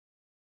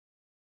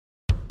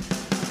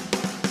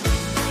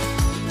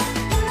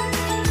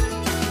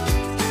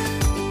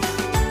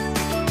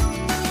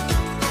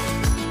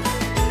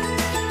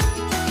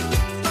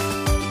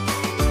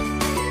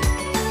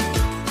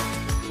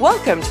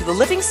Welcome to the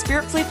Living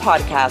Spiritually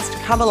podcast,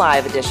 Come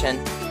Alive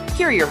edition.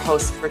 Here are your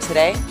hosts for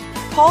today,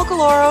 Paul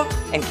Galoro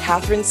and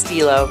Catherine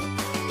Stilo.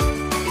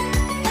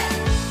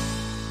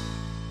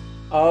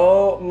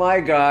 Oh my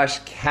gosh,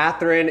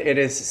 Catherine, it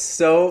is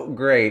so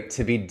great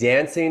to be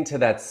dancing to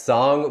that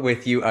song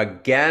with you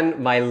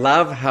again. My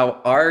love,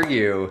 how are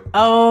you?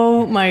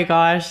 Oh my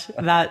gosh,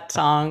 that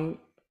song,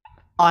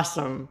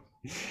 awesome.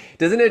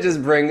 Doesn't it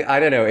just bring, I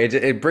don't know,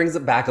 it brings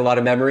back a lot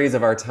of memories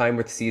of our time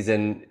with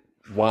season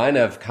 1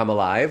 of Come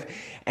Alive.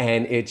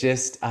 And it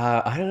just,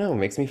 I don't know,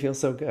 makes me feel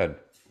so good.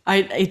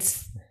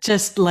 It's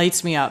just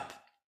lights me up.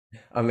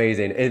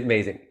 Amazing.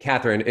 Amazing.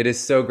 Catherine, it is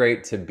so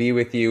great to be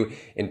with you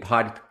in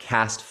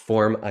podcast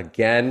form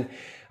again.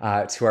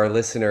 To our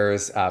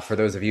listeners, for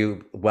those of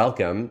you,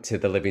 welcome to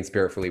the Living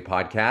Spiritually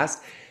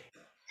podcast,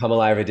 Come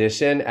Alive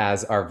edition,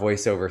 as our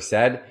voiceover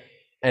said.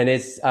 And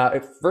it's,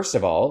 first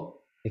of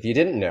all, if you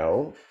didn't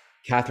know,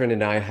 Catherine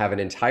and I have an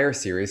entire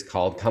series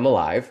called Come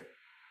Alive.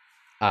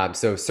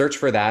 So search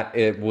for that.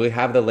 We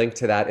have the link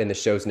to that in the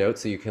show's notes,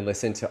 so you can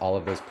listen to all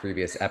of those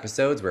previous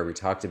episodes where we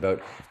talked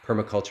about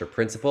permaculture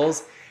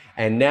principles.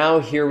 And now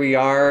here we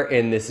are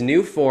in this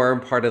new form,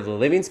 part of the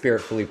Living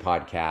Spiritually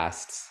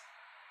podcast,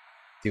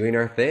 doing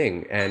our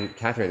thing. And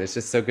Catherine, it's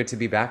just so good to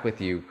be back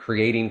with you,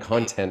 creating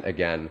content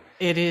again.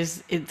 It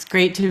is. It's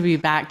great to be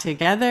back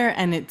together,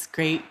 and it's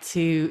great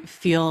to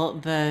feel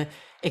the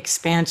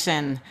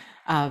expansion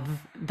of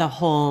the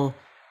whole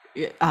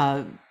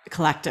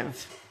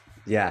collective.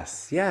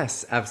 Yes,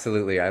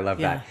 absolutely. I love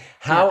that. Yeah.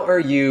 How are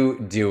you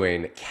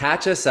doing?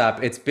 Catch us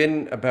up. It's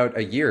been about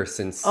a year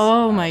since.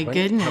 Oh my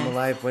goodness. Come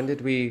Alive. When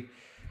did we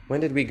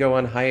go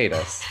on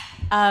hiatus?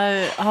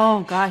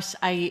 Oh gosh,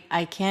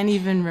 I can't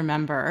even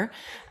remember.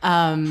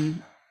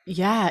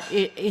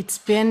 It's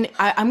been.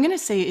 I'm gonna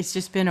say it's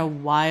just been a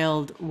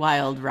wild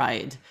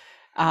ride.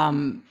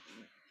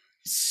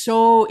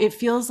 So it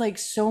feels like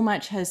so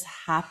much has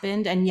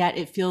happened, and yet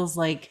it feels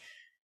like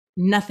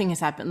nothing has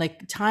happened.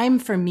 Like time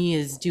for me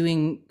is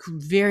doing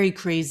very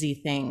crazy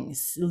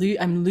things.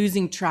 I'm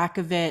losing track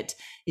of it.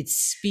 It's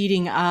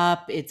speeding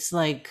up. It's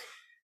like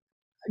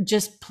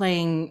just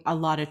playing a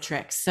lot of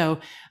tricks. So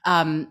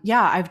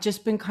I've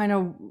just been kind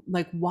of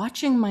like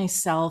watching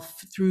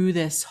myself through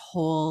this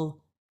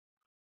whole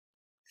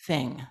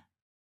thing.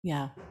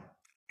 Yeah.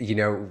 You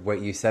know,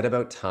 what you said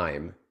about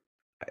time,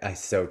 I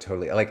so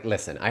totally, like,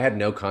 listen, I had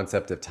no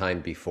concept of time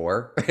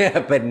before,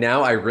 but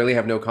now I really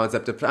have no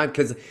concept of time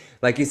because,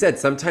 like you said,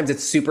 sometimes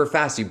it's super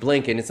fast. You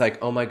blink and it's like,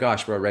 oh my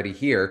gosh, we're already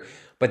here.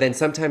 But then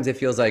sometimes it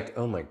feels like,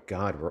 oh my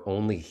God, we're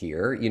only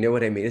here. You know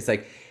what I mean? It's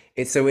like,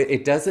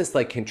 it does this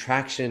like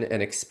contraction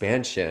and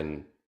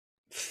expansion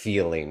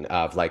feeling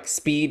of like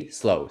speed,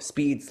 slow.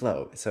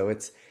 So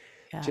it's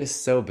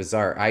just so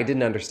bizarre. I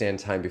didn't understand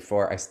time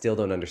before. I still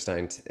don't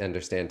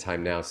understand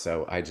time now.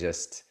 So I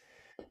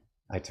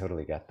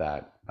totally get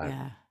that.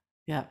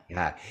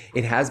 Yeah,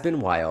 it has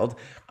been wild.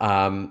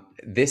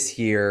 This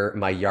year,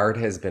 my yard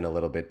has been a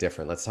little bit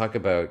different. Let's talk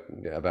about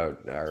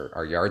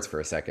our yards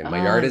for a second.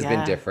 My yard has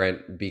been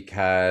different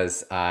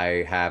because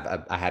I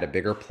had a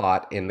bigger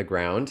plot in the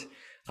ground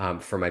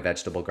for my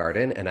vegetable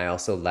garden, and I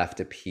also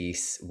left a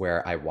piece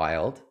where I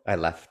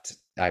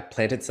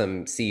planted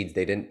some seeds.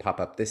 They didn't pop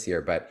up this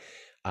year, but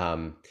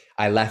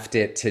I left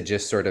it to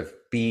just sort of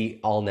be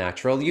all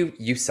natural.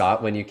 You saw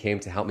it when you came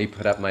to help me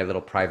put up my little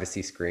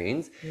privacy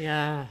screens.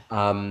 Yeah.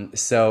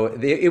 So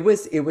it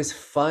was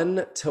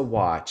fun to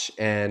watch,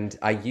 and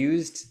I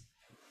used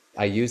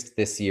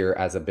this year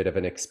as a bit of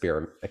an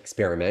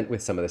experiment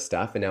with some of the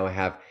stuff, and now I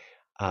have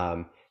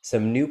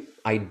some new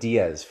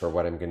ideas for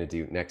what I'm going to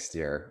do next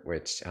year,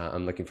 which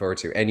I'm looking forward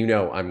to. And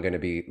I'm going to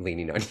be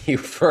leaning on you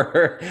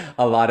for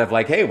a lot of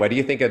like, hey, what do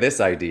you think of this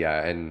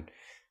idea?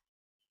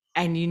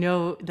 And you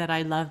know that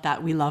I love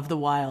that. We love the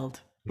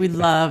wild. We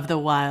love the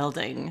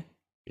wilding.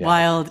 Yeah.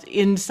 Wild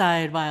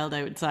inside, wild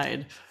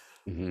outside.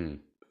 Mm-hmm.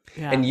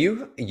 Yeah. And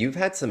you've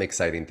had some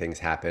exciting things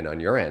happen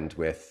on your end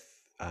with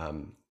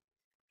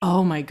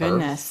oh my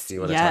goodness. Earth. Do you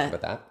want to talk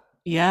about that?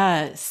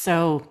 Yeah.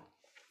 So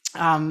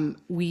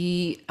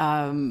we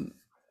kind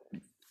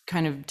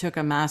of took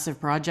a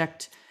massive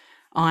project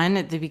on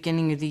at the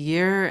beginning of the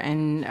year,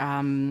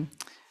 and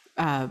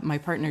my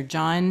partner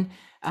John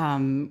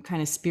kind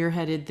of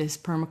spearheaded this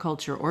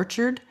permaculture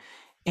orchard,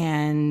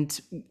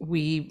 and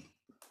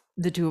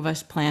the two of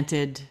us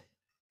planted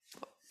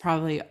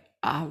probably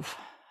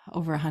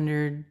over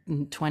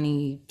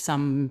 120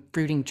 some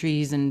fruiting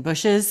trees and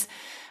bushes.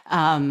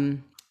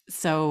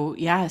 So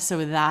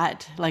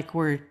that, like,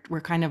 we're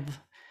kind of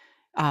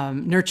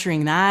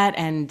nurturing that,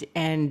 and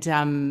and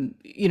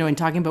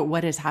talking about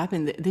what has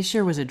happened. This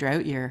year was a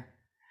drought year.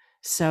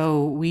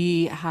 So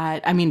we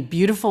had,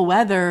 beautiful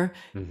weather,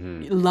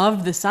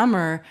 loved the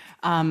summer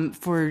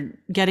for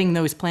getting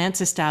those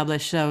plants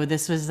established. So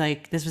this was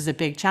a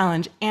big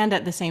challenge. And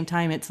at the same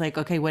time, it's like,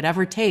 okay,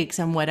 whatever takes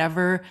and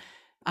whatever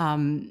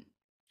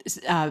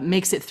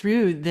makes it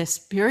through this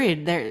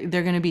period,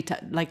 they're going to be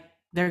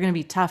they're going to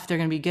be tough. They're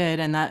going to be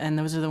good. And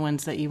those are the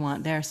ones that you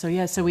want there. So,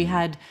 yeah, so we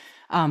had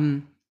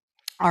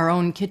our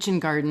own kitchen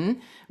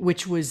garden,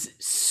 which was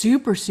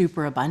super,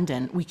 super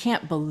abundant. We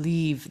can't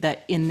believe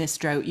that in this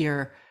drought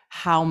year,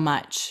 how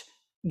much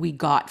we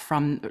got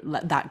from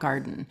that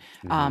garden.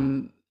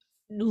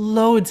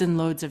 Loads and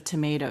loads of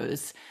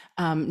tomatoes,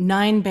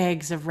 9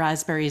 bags of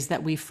raspberries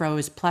that we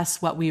froze,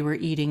 plus what we were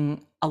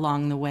eating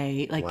along the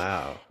way. Like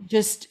Wow.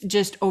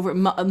 just over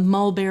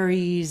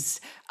mulberries,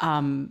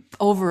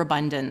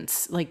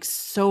 overabundance, like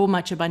so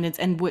much abundance.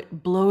 And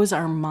what blows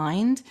our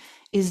mind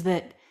is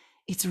that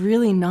it's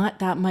really not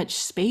that much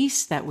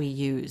space that we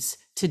use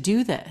to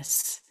do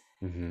this.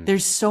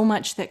 There's so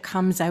much that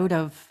comes out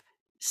of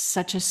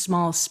such a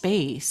small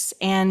space.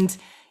 And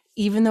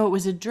even though it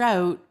was a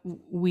drought,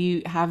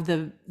 we have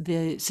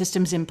the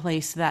systems in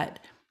place that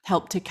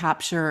help to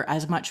capture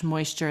as much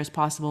moisture as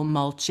possible,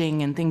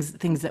 mulching and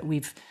things that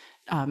we've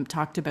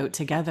talked about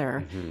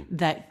together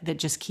that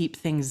just keep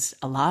things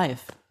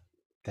alive.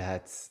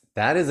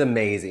 That is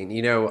amazing.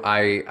 You know,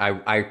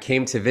 I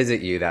came to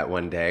visit you that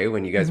one day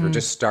when you guys were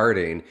just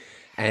starting,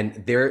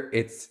 and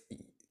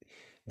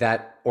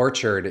that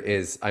orchard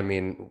is, I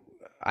mean,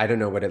 I don't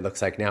know what it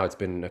looks like now. It's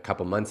been a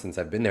couple months since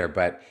I've been there,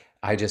 but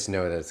I just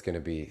know that it's going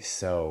to be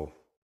so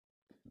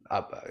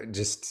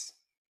just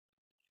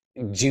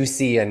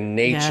juicy and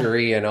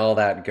naturey and all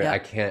that good. I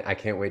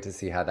can't wait to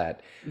see how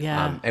that.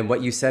 And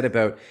what you said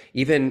about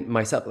even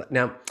myself.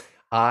 Now,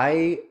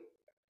 I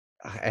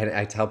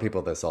tell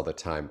people this all the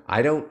time.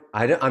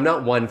 I'm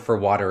not one for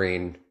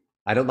watering.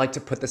 I don't like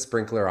to put the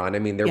sprinkler on. I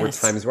mean, there were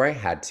times where I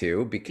had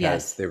to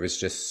because there was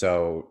just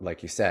so,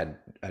 like you said,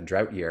 a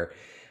drought year.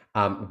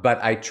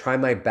 But I try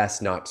my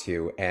best not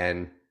to.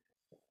 And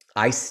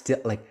I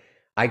still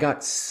I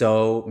got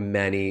so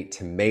many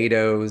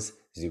tomatoes,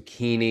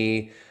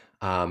 zucchini,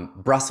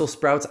 Brussels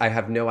sprouts. I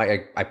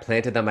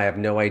planted them. I have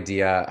no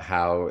idea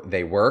how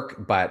they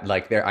work, but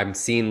I'm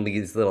seeing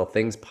these little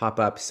things pop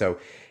up. So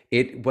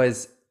it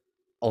was,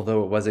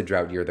 although it was a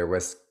drought year, there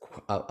was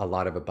a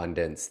lot of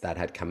abundance that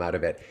had come out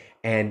of it.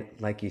 And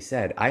like you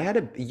said,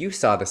 you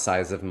saw the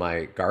size of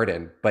my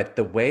garden, but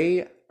the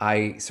way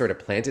I sort of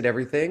planted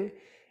everything,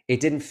 it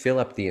didn't fill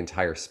up the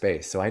entire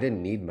space. So I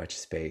didn't need much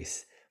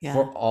space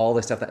for all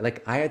the stuff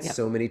that, I had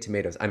so many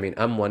tomatoes. I mean,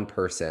 I'm one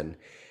person,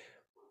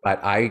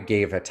 but I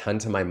gave a ton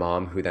to my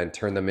mom, who then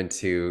turned them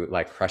into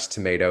crushed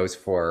tomatoes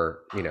for,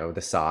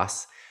 the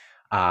sauce.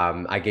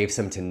 I gave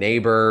some to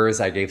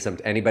neighbors. I gave some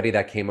to anybody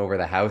that came over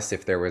the house.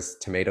 If there was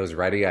tomatoes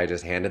ready, I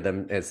just handed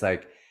them. It's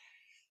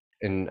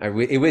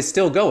it was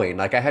still going.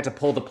 I had to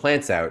pull the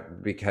plants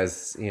out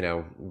because,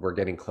 we're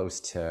getting close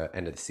to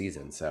end of the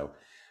season. So,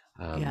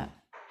 it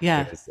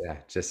was,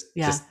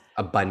 just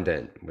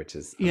abundant, which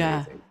is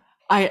amazing.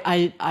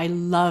 I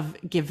love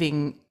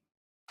giving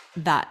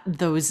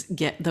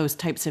those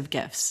types of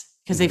gifts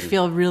because they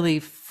feel really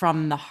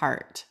from the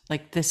heart.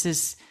 This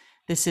is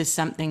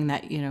something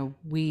that,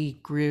 we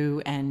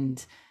grew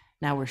and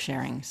now we're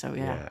sharing. So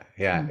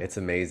it's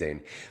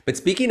amazing. But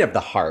speaking of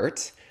the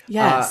heart,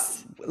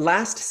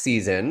 last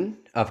season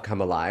of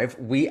Come Alive,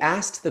 we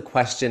asked the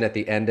question at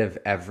the end of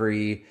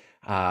every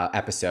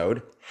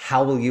episode,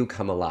 how will you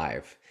come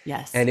alive?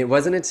 Yes. And it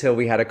wasn't until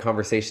we had a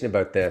conversation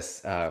about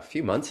this a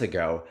few months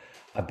ago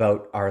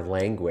about our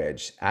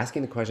language,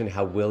 asking the question,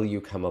 how will you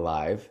come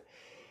alive?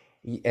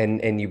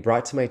 And you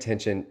brought to my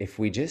attention, if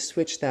we just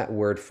switch that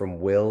word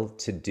from will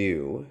to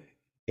do,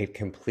 it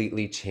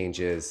completely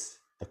changes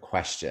the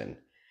question.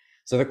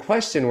 So the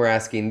question we're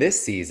asking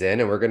this season,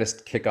 and we're going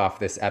to kick off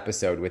this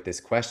episode with this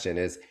question,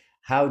 is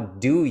how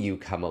do you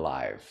come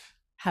alive?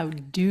 How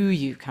do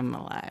you come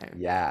alive?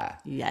 Yeah.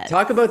 Yes.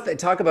 Talk about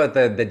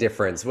the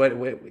difference.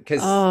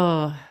 Because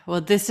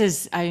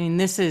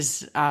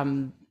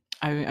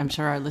I'm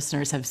sure our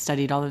listeners have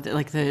studied all of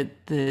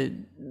the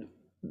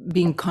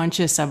being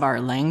conscious of our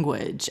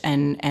language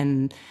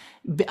and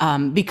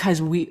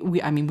because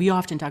we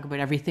often talk about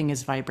everything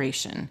as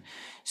vibration.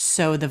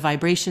 So the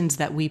vibrations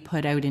that we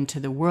put out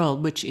into the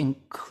world, which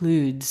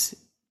includes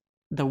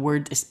the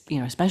word,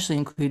 especially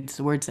includes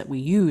the words that we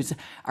use,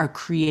 are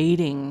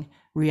creating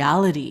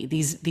reality.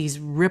 These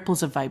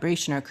ripples of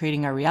vibration are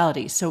creating our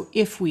reality. So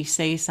if we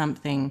say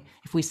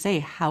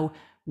how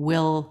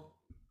will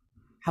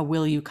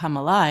you come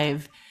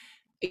alive,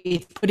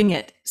 it's putting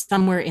it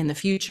somewhere in the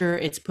future.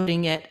 It's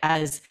putting it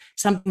as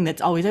something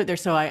that's always out there.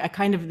 So I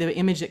kind of, the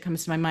image that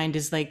comes to my mind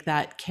is like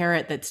that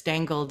carrot that's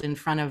dangled in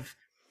front of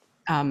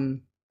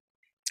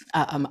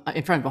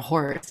a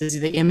horse is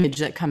the image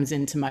that comes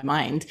into my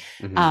mind.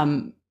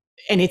 And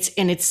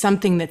it's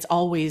something that's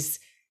always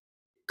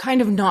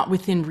kind of not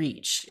within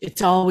reach.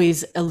 It's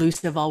always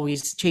elusive,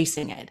 always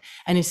chasing it.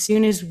 And as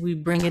soon as we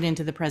bring it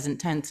into the present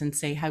tense and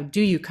say, how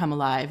do you come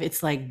alive?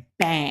 It's like,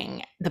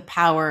 bang, the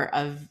power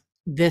of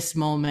this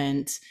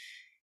moment,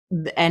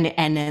 and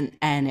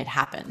it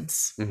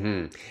happens.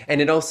 And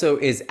it also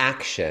is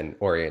action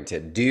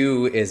oriented.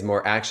 Do is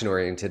more action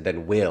oriented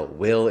than will.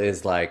 Will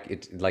is like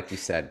you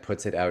said,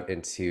 puts it out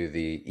into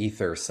the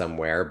ether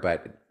somewhere,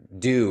 but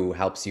do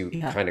helps you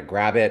kind of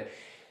grab it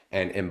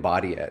and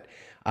embody it.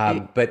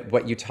 But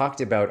what you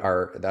talked about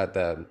are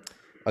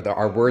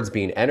our words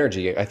being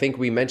energy. I think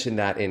we mentioned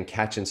that in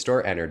Catch and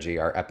Store Energy,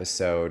 our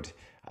episode.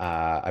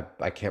 I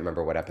can't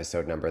remember what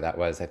episode number that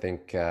was. I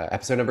think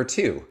episode number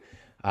 2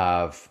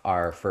 of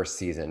our first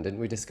season. Didn't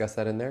we discuss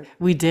that in there?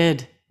 We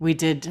did. We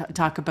did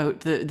talk about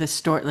the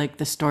store, like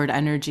the stored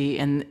energy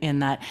in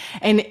that,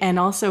 and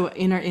also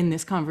in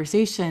this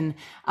conversation,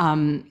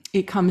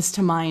 it comes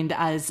to mind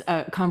as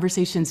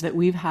conversations that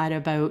we've had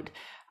about,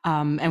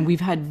 and we've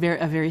had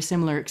a very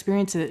similar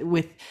experience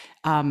with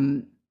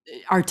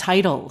our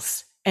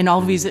titles, and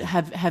all these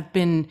have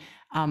been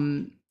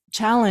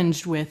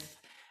challenged with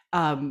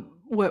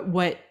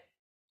what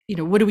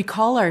what do we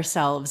call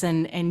ourselves?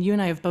 And you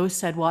and I have both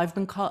said, well, I've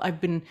been called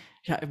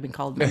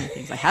many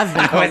things. I have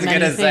been called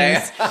many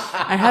things.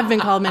 I have been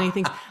called many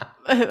things.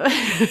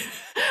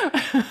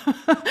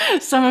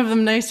 Some of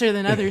them nicer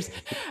than others.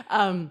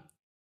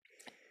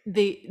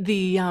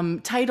 The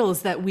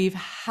titles that we've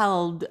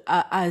held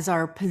as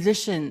our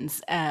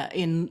positions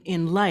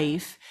in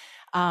life,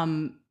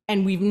 and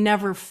we've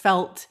never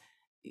felt,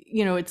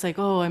 it's like,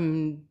 oh,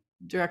 I'm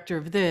director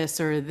of this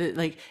or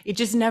like, it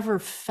just never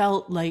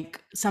felt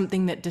like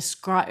something that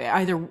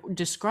either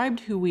described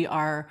who we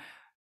are,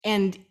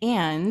 and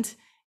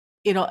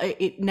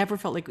it never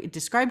felt like it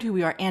described who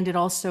we are, and it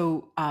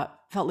also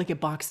felt like it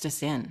boxed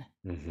us in.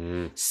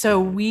 So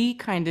we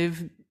kind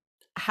of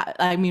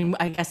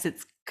I guess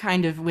it's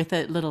kind of with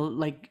a little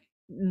like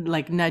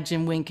nudge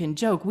and wink and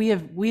joke, we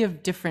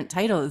have different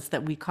titles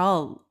that we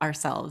call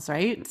ourselves,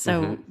 right?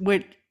 So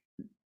what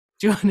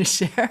do you want to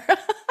share?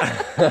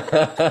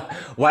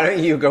 Why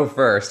don't you go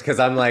first? Because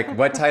I'm like,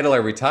 what title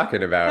are we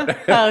talking about?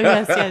 Oh,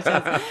 yes.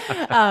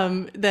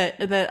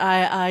 That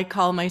I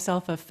call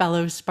myself a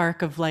fellow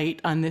spark of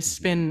light on this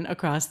spin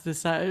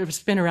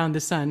around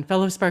the sun.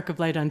 Fellow spark of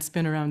light on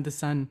spin around the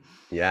sun.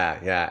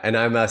 Yeah. And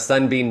I'm a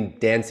sunbeam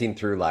dancing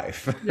through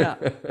life.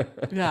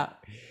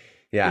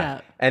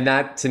 Yeah. And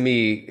that to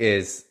me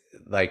is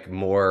like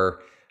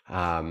more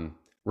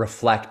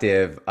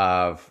reflective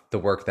of the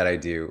work that I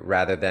do,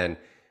 rather than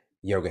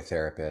yoga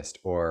therapist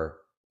or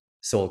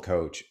soul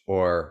coach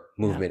or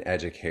movement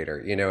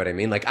educator. You know what I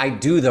mean? Like, I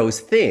do those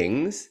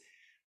things,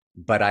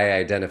 but I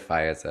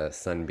identify as a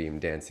sunbeam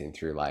dancing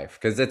through life,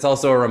 because it's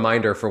also a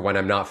reminder for when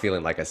I'm not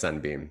feeling like a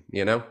sunbeam,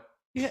 Yeah.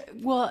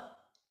 Well,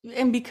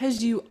 and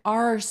because you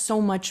are so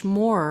much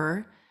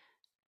more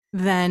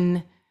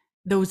than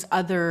those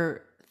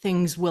other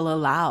things will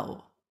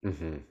allow.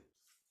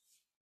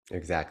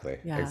 Exactly.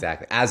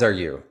 As are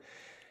you.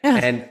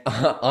 And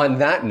on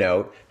that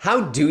note,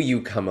 how do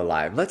you come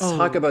alive? Let's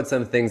talk about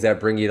some things that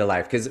bring you to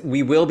life, because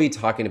we will be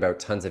talking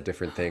about tons of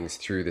different things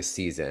through the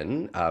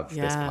season of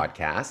this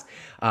podcast.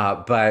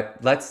 But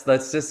let's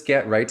just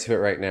get right to it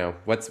right now.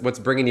 What's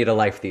bringing you to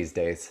life these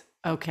days?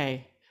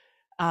 Okay.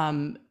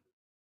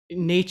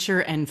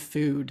 Nature and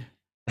food.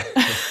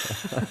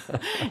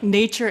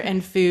 Nature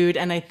and food.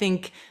 And I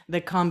think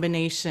the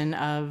combination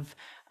of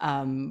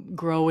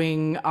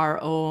growing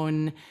our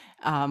own,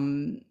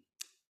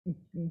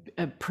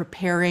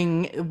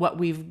 preparing what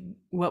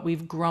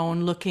we've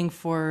grown, looking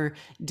for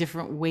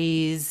different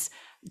ways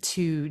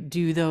to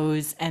do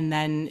those, and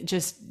then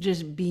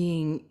just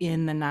being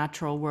in the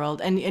natural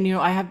world. And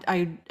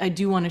I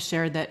do want to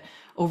share that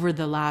over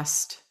the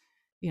last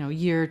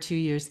year or 2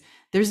 years,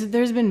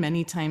 there's been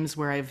many times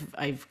where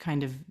I've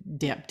kind of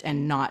dipped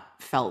and not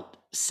felt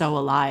so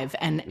alive,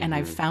 and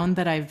I've found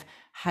that I've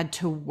had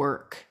to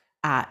work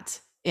at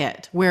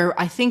it, where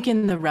I think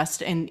in the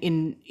rest and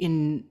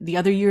in the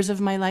other years of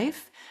my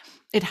life,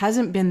 it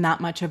hasn't been that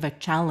much of a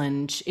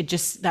challenge. It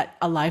just, that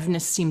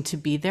aliveness seemed to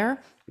be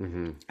there.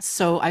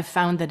 So I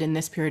found that in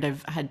this period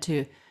I've had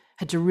to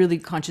really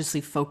consciously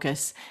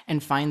focus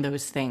and find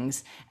those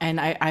things.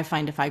 And I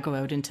find if I go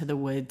out into the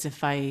woods,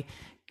 if I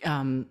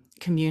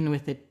commune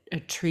with a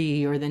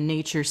tree or the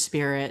nature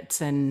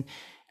spirits, and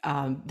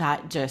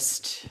that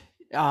just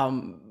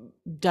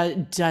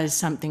does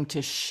something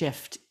to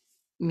shift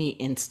me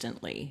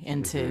instantly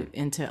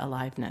into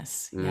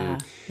aliveness. Yeah.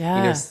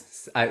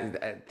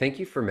 I thank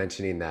you for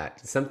mentioning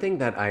that. Something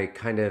that I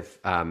kind of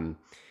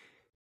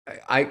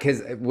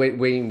because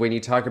when you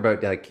talk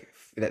about like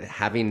that,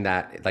 having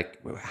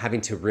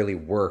to really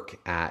work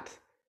at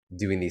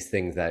doing these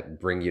things that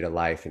bring you to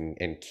life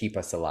and keep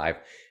us alive,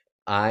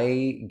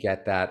 I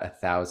get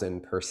that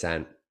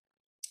 1,000%.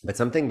 But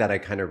something that I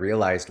kind of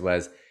realized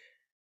was,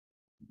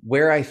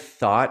 where I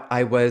thought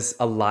I was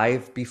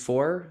alive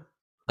before,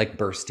 like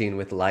bursting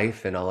with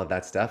life and all of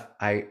that stuff,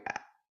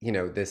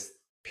 this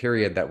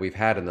period that we've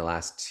had in the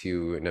last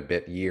 2 and a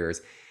bit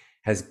years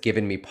has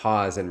given me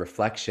pause and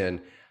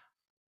reflection.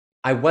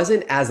 I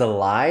wasn't as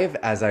alive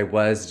as I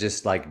was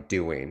just like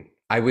doing.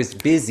 I was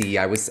busy.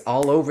 I was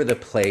all over the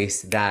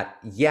place. That,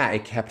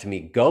 it kept me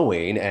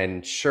going.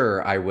 And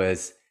sure, I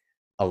was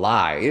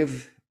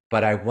alive,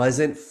 but I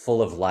wasn't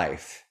full of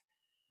life.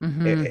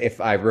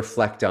 If I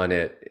reflect on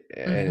it.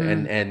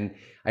 And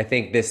I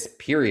think this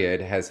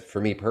period has,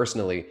 for me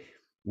personally,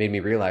 made me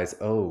realize,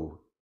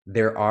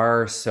 there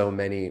are so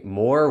many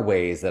more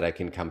ways that I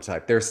can come to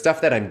life. There's stuff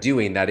that I'm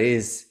doing that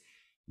is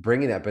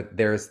bringing that, but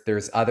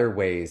there's other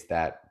ways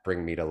that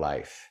bring me to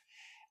life.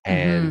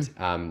 And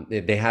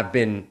they have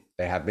been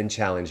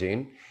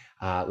challenging.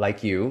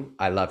 Like you,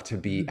 I love to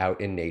be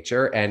out in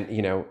nature, and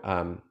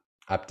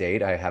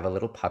update, I have a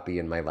little puppy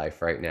in my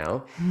life right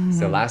now.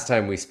 So last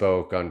time we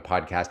spoke on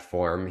podcast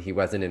form, he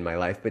wasn't in my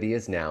life, but he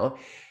is now.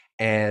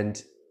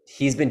 And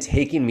he's been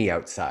taking me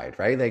outside,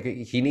 right? Like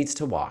he needs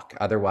to walk.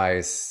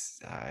 Otherwise,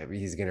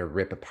 he's going to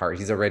rip apart.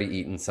 He's already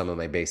eaten some of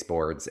my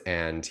baseboards,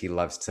 and he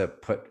loves to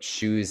put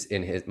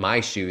my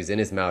shoes in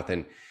his mouth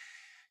and,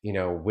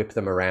 whip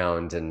them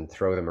around and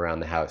throw them around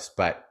the house.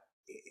 But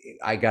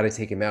I got to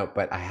take him out,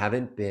 but I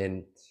haven't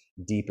been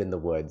deep in the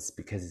woods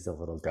because he's a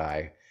little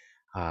guy.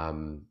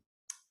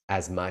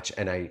 As much.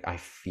 And I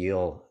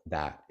feel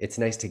that it's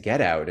nice to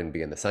get out and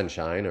be in the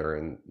sunshine or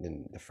in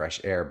the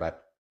fresh air,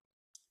 but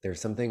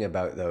there's something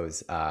about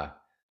those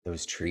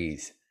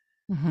trees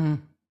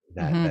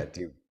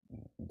that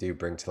do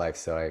bring to life.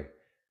 So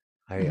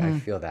I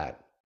feel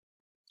that.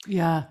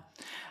 Yeah.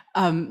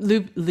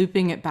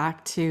 Looping it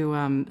back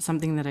to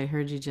something that I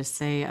heard you just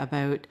say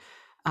about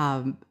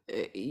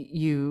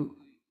you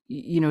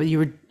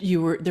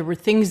were there were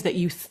things that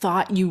you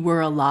thought you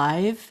were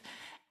alive,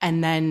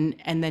 and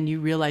then you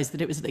realized that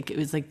it was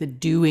like the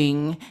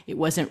doing. It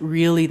wasn't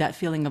really that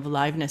feeling of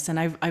aliveness. And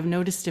I've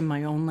noticed in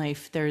my own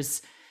life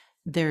there's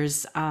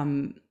almost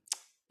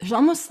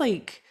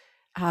like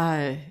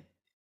I'm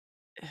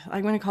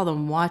going to call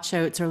them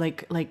watchouts or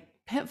like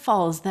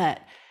pitfalls,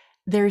 that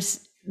there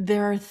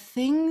are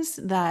things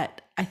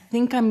that I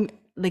think I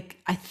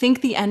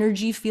think the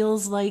energy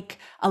feels like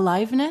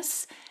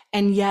aliveness,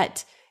 and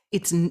yet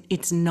it's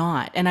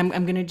not. And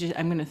I'm going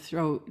to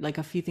throw like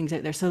a few things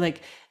out there. So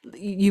like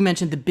you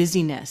mentioned the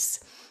busyness.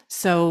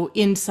 So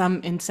in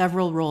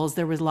several roles,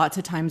 there was lots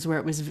of times where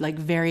it was like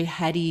very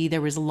heady.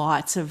 There was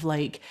lots of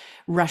like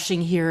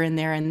rushing here and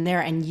there and there.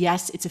 And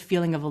yes, it's a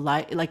feeling of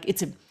like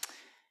it's a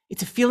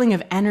feeling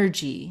of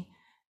energy,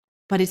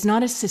 but it's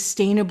not a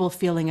sustainable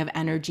feeling of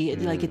energy.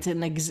 Like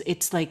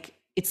it's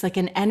like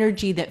an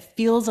energy that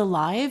feels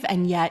alive,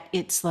 and yet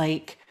it's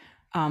like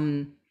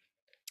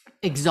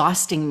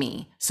exhausting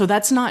me. So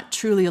that's not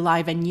truly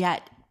alive. And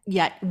yet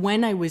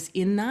when I was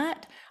in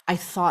that, I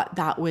thought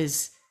that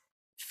was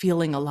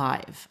feeling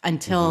alive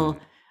until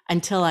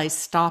I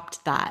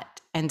stopped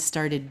that and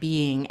started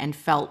being and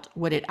felt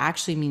what it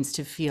actually means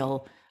to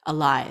feel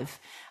alive.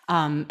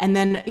 And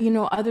then,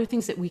 other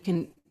things that we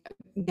can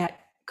get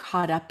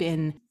caught up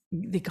in,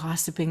 the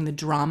gossiping, the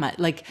drama,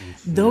 like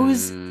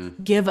those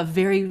give a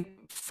very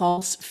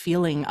false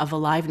feeling of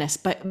aliveness,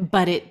 but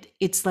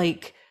it's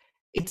like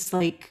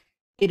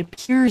it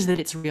appears that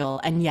it's real,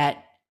 and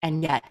yet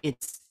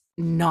it's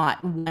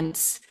not.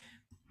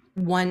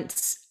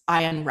 Once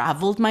I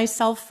unraveled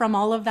myself from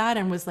all of that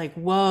and was like,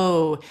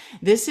 whoa,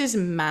 this is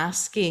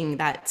masking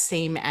that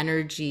same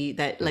energy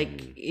that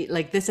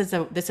like this is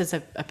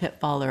a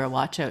pitfall or a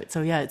watch out.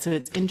 So yeah, so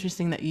it's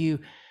interesting that you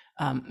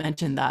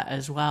mentioned that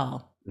as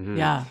well.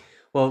 Yeah.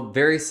 Well,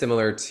 very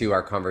similar to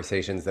our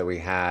conversations that we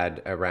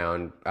had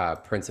around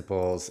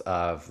principles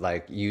of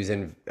like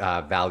using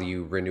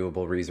value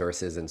renewable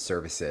resources and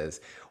services,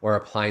 or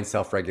applying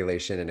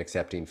self-regulation and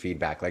accepting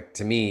feedback. Like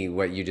to me,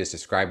 what you just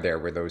described there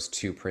were those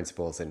two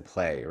principles in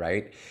play,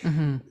 right?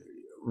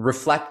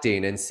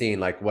 Reflecting and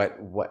seeing like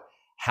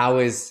how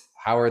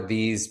are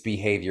these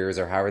behaviors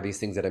or how are these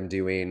things that I'm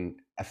doing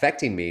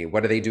affecting me?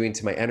 What are they doing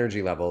to my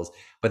energy levels?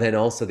 But then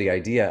also the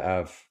idea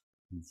of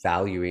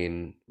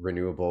valuing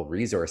renewable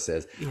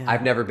resources. Yeah.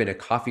 I've never been a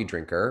coffee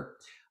drinker,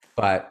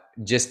 but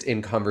just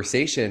in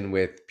conversation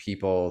with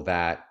people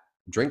that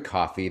drink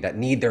coffee, that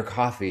need their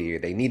coffee,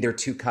 they need their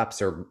 2 cups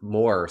or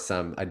more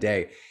some a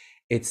day.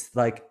 It's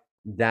like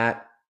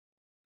that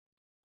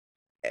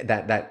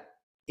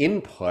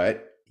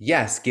input,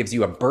 yes, gives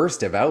you a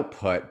burst of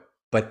output,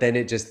 but then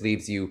it just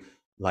leaves you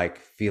like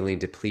feeling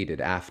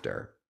depleted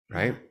after,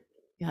 right?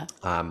 Yeah.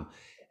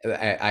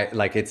 I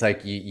like, it's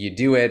like you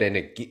do it and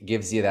it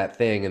gives you that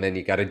thing, and then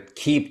you got to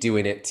keep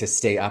doing it to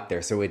stay up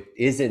there. So it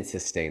isn't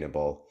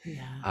sustainable.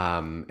 Yeah.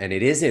 And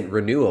it isn't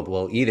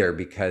renewable either,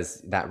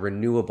 because that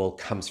renewable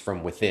comes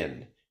from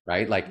within,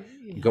 right? Like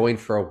going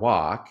for a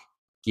walk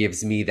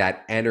gives me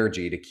that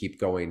energy to keep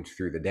going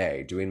through the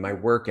day. Doing my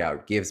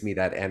workout gives me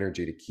that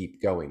energy to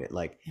keep going. It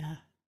like,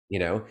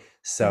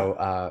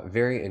 so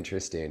very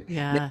interesting.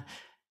 Yeah. Now,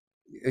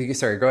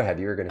 sorry, go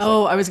ahead. You were going to say.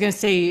 Oh, I was going to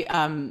say,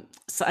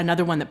 so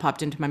another one that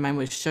popped into my mind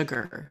was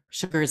sugar.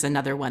 Sugar is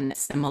another one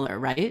that's similar,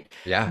 right?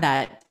 Yeah.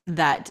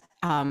 That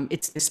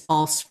it's this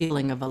false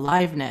feeling of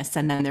aliveness,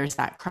 and then there's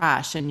that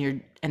crash,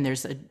 and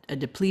there's a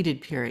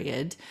depleted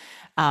period,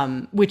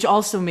 which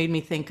also made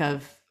me think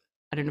of,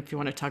 I don't know if you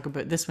want to talk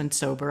about this one,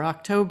 Sober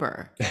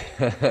October.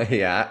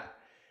 Yeah.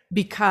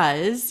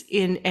 Because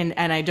and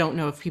I don't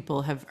know if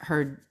people have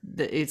heard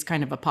that it's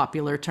kind of a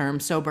popular term,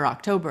 Sober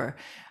October.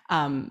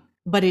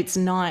 But it's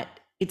not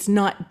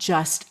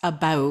just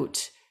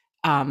about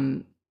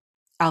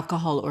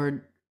alcohol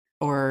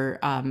or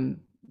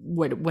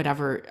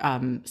whatever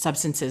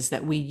substances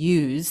that we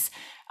use.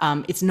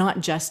 It's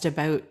not just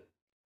about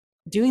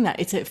doing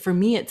that. For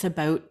me, it's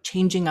about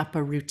changing up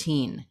a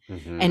routine,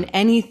 and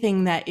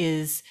anything that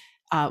is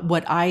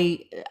what I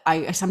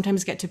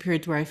sometimes get to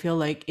periods where I feel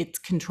like it's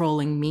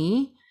controlling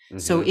me.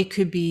 So Mm-hmm. it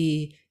could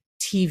be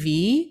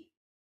TV,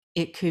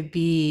 it could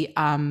be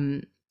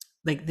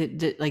like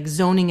like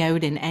zoning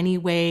out in any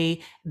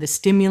way, the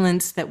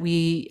stimulants that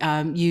we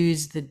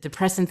use, the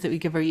depressants that we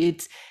give.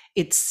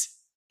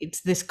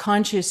 It's this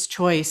conscious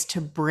choice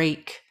to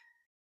break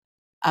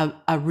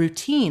a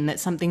routine,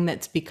 that's something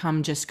that's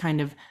become just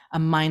kind of a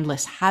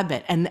mindless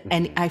habit. And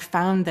I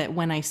found that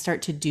when I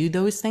start to do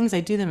those things, I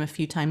do them a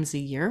few times a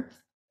year,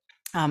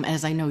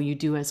 as I know you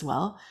do as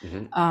well.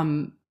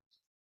 Mm-hmm.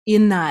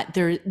 In that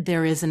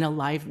there is an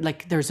alive,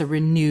 like there's a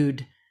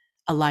renewed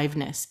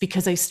aliveness,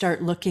 because I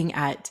start looking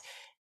at,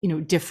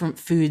 different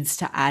foods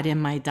to add in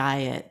my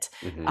diet,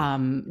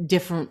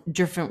 Mm-hmm.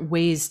 different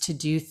ways to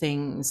do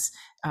things,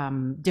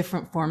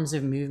 different forms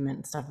of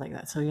movement, stuff like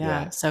that. So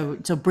Yeah. so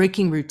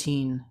breaking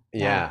routine.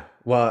 Yeah.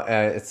 Well,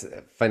 it's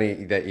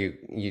funny that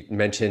you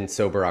mentioned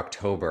Sober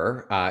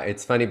October.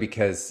 It's funny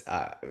because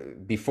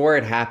before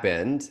it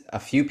happened, a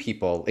few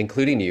people,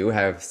 including you,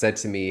 have said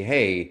to me,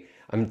 "Hey,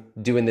 I'm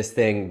doing this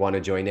thing, want to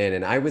join in?"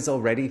 And I was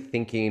already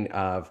thinking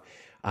of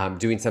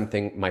doing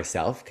something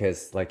myself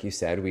because, like you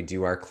said, we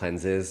do our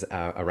cleanses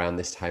around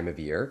this time of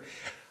year.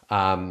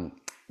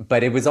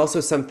 But it was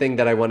also something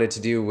that I wanted to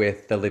do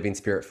with the Living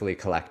Spiritfully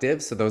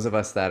Collective. So those of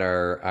us that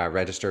are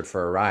registered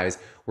for Arise,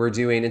 we're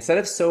doing, instead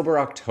of Sober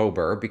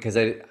October, because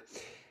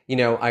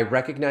I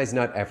recognize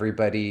not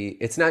everybody,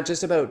 it's not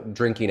just about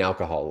drinking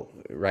alcohol,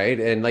 right?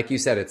 And like you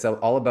said, it's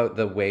all about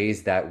the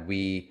ways that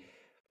we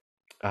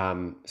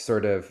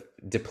sort of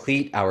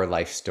deplete our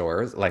life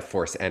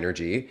force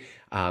energy.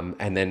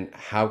 And then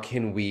how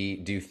can we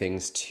do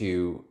things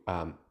to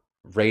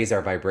raise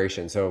our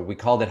vibration? So we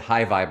called it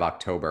High Vibe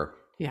October.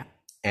 Yeah.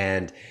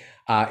 And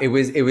it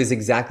was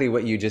exactly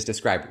what you just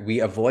described. We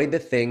avoid the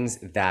things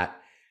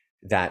that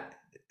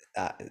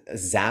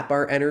zap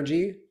our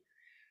energy,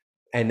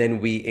 and then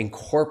we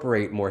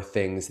incorporate more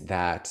things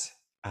that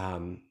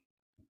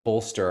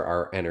bolster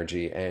our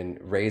energy and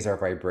raise our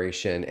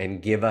vibration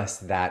and give us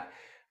that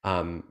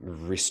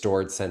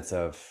restored sense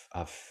of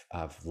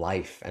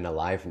life and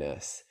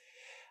aliveness.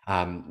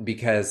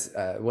 Because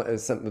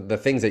some of the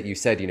things that you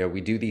said,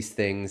 we do these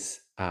things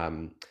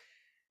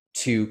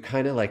to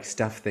kind of like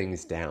stuff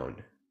things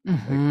down.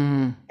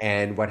 Mm-hmm.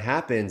 And what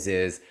happens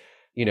is,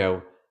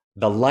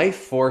 the life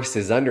force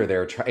is under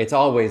there. It's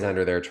always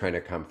under there trying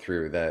to come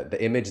through.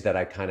 The image that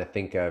I kind of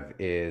think of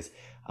is,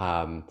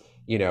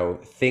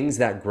 things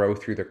that grow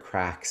through the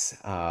cracks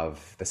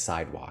of the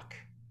sidewalk.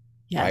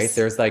 Yes. Right?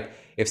 There's like,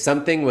 if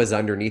something was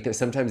underneath it,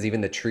 sometimes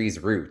even the tree's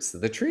roots,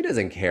 the tree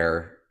doesn't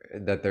care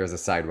that there's a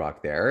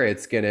sidewalk there.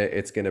 It's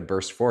gonna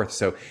burst forth.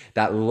 So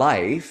that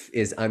life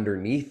is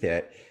underneath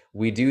it.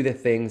 We do the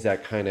things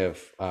that kind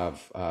of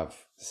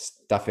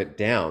stuff it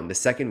down. The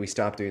second we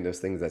stop doing those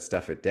things that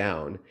stuff it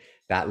down,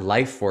 that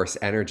life force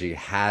energy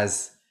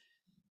has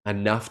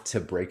enough to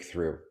break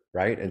through,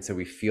 right? And so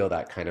we feel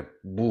that kind of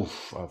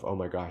woof of, oh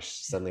my gosh,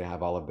 suddenly I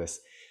have all of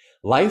this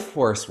life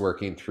force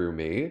working through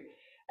me.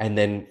 And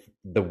then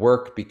the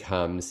work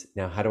becomes,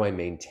 now how do I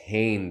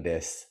maintain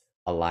this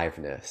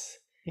aliveness?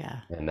 Yeah.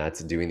 And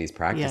that's doing these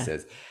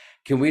practices. Yeah.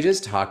 Can we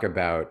just talk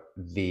about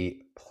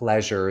the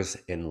pleasures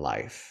in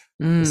life?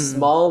 The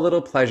small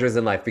little pleasures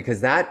in life,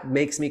 because that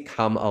makes me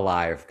come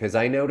alive. Because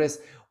I notice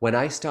when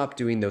I stop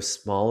doing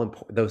those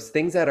those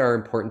things that are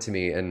important to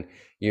me, and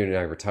you and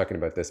I were talking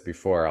about this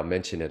before, I'll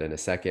mention it in a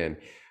second,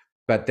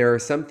 but there are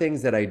some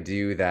things that I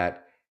do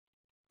that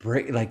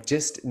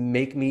just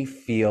make me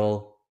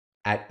feel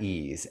at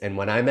ease. And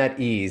when I'm at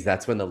ease,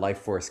 that's when the life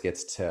force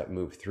gets to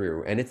move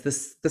through. And it's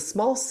the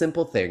small,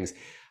 simple things.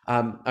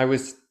 I'll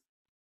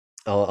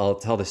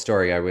tell the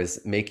story. I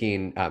was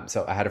making,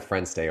 so I had a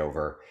friend stay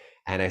over,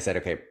 and I said,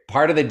 okay,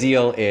 part of the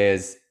deal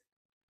is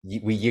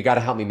you got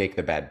to help me make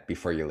the bed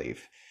before you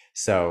leave.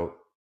 So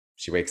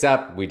she wakes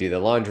up, we do the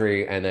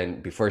laundry, and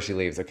then before she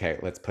leaves, okay,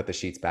 let's put the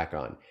sheets back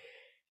on.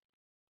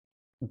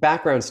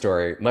 Background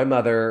story. My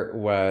mother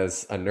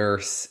was a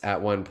nurse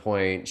at one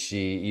point.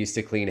 She used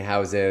to clean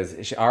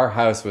houses. Our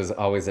house was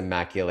always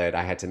immaculate.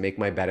 I had to make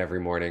my bed every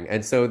morning.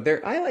 And so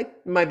I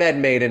like my bed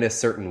made in a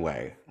certain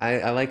way.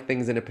 I like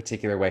things in a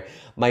particular way.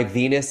 My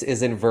Venus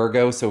is in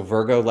Virgo, so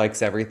Virgo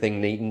likes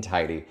everything neat and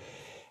tidy.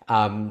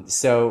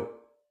 So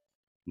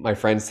my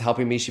friend's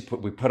helping me.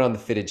 We put on the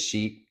fitted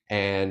sheet,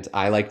 and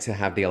I like to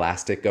have the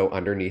elastic go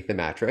underneath the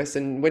mattress.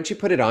 And when she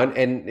put it on,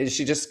 and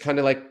she just kind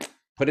of like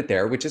put it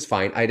there, which is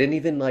fine. I didn't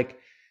even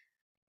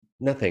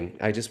nothing.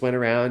 I just went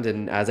around,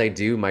 and as I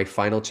do my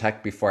final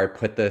check before I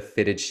put the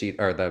fitted sheet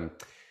or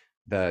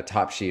the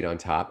top sheet on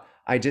top,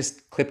 I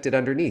just clipped it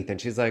underneath. And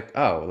she's like,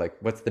 oh, like,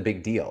 what's the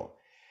big deal?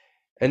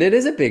 And it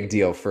is a big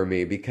deal for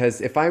me,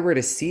 because if I were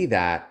to see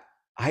that,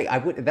 I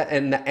would,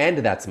 and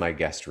that's my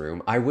guest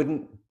room, I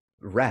wouldn't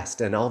rest,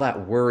 and all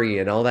that worry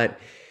and all that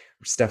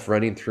stuff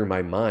running through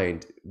my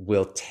mind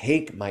will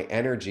take my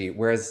energy.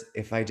 Whereas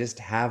if I just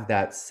have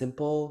that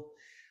simple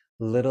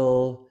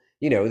little,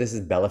 this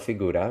is Bella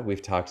Figura.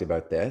 We've talked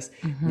about this.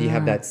 Mm-hmm. You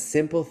have that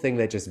simple thing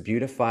that just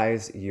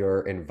beautifies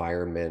your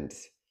environment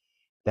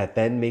that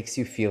then makes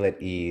you feel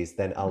at ease,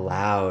 then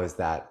allows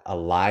that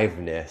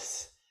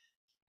aliveness,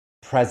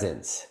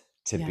 presence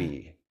to Yeah.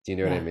 be. Do you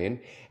know what I Yeah.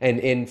 mean? And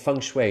in feng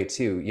shui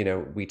too, you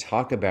know, we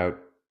talk about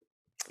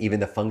even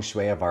the feng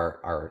shui of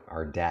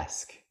our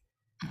desk,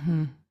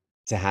 Hmm.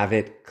 to have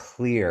it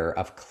clear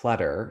of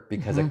clutter,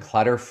 because a Hmm.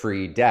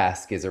 clutter-free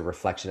desk is a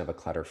reflection of a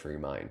clutter-free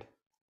mind.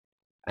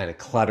 And a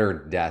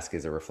cluttered desk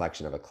is a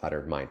reflection of a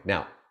cluttered mind.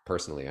 Now,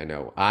 personally, I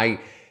know I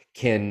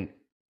can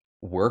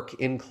work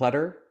in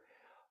clutter,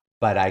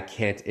 but I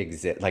can't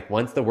exist. Like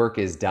once the work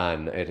is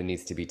done, it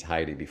needs to be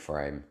tidy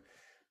before I'm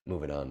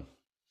moving on.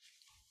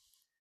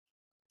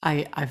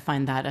 I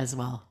find that as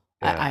well.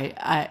 Yeah.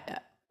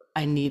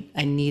 I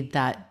need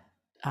that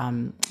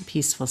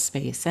peaceful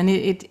space, and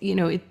it you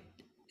know it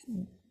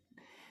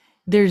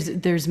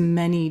there's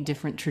many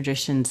different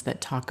traditions that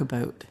talk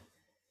about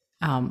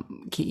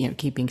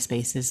keeping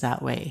spaces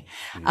that way.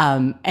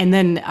 Mhm. And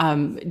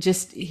then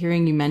just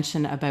hearing you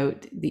mention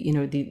about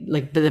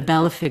the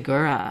bella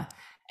figura,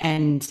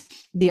 and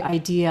the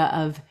idea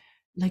of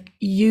like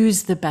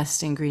use the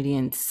best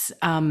ingredients,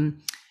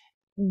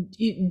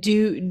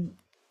 do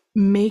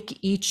make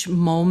each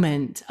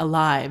moment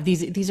alive.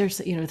 These are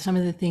some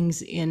of the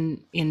things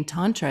in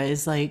tantra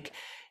is like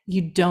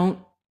you don't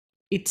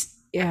it's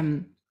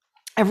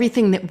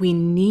everything that we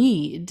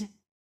need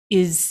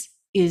is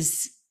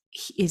is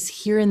is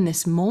here in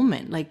this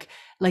moment. Like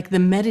the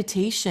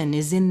meditation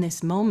is in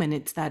this moment.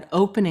 It's that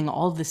opening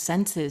all the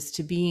senses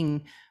to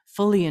being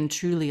fully and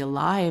truly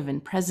alive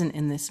and present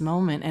in this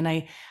moment. And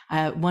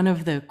one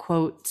of the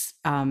quotes,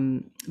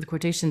 the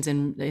quotations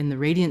in the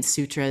Radiance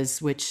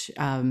Sutras, which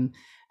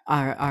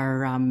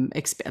are an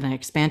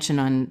expansion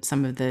on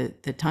some of the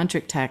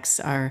tantric texts,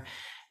 are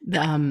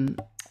the,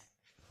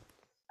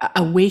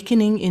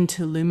 awakening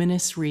into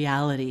luminous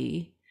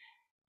reality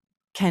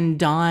can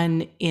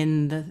dawn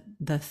in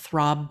the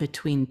throb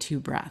between two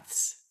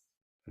breaths.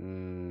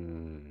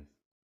 Mm.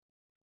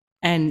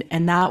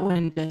 And that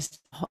one just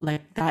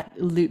like that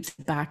loops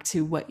back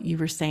to what you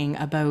were saying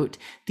about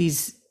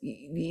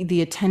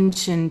the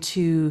attention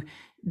to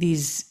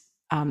these,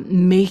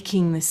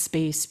 making the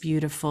space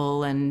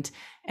beautiful and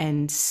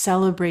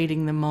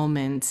celebrating the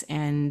moment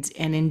and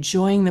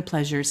enjoying the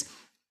pleasures.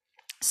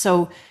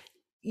 So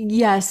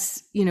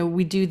yes,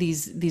 we do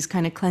these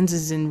kind of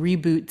cleanses and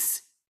reboots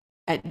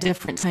at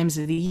different times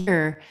of the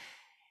year.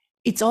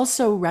 It's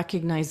also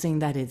recognizing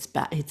that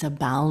it's a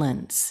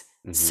balance.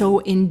 So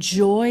Mhm.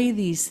 enjoy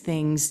these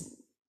things.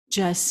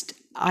 Just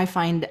I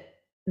find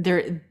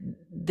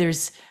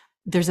there's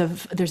there's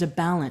a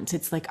balance.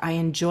 It's like I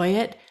enjoy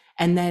it,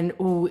 and then,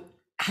 oh,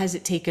 has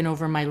it taken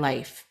over my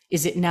life?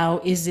 Is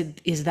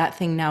that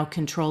thing now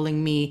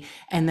controlling me?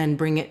 And then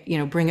bring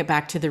it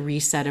back to the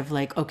reset of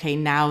like, okay,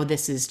 now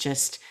this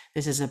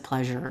is a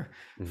pleasure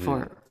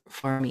Mhm.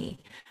 for me,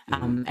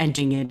 Mhm. and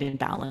doing it in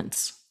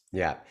balance.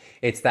 Yeah,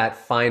 it's that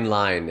fine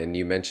line, and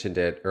you mentioned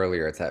it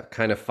earlier. It's that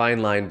kind of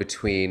fine line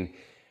between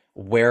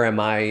where am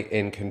I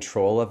in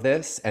control of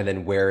this, and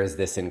then where is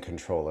this in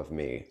control of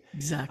me?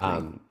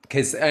 Exactly.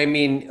 Because I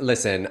mean,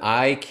 listen,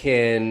 I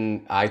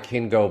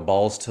can go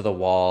balls to the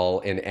wall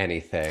in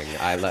anything.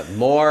 I let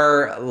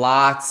more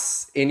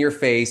lots in your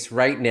face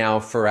right now,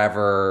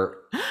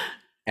 forever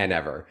and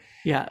ever.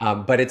 Yeah.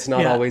 But it's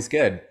not Yeah. always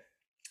good.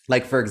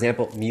 Like for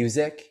example,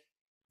 music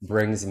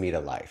brings me to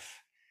life.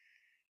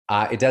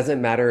 It doesn't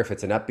matter if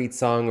it's an upbeat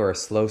song or a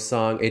slow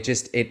song.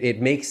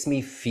 It makes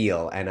me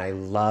feel, and I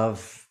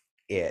love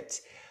it.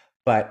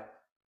 But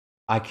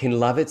I can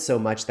love it so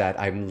much that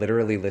I'm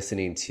literally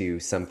listening to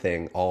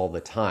something all the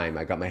time.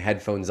 I got my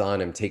headphones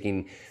on. I'm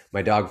taking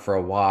my dog for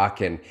a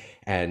walk, and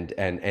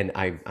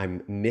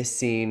I'm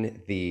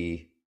missing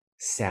the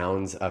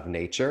sounds of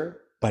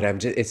nature. But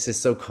it's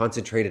just so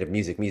concentrated of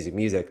music, music,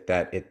 music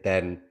that it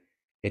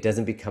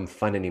doesn't become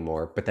fun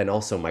anymore. But then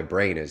also my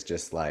brain is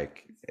just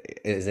like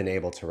isn't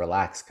able to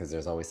relax because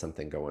there's always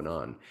something going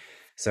on.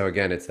 So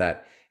again, it's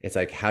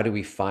like how do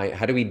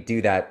we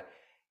do that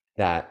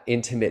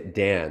intimate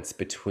dance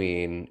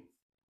between,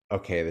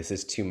 okay, this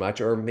is too much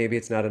or maybe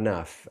it's not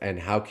enough, and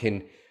how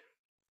can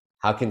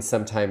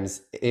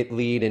sometimes it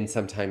lead and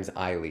sometimes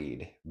I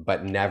lead,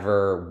 but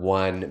never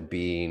one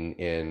being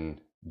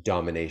in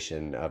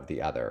domination of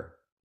the other.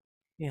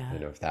 I Yeah.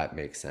 don't know if that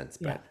makes sense,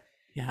 Yeah. but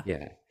Yeah.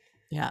 yeah.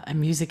 Yeah. And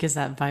music is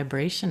that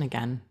vibration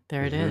again.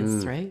 There it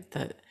is, Hmm. right?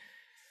 That,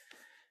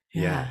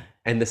 Yeah, yeah.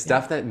 and the Yeah.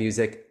 stuff that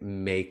music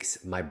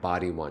makes my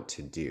body want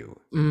to do,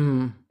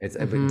 Mm. it's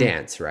Mm-hmm.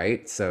 dance,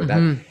 right? So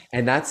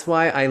Mm-hmm. that's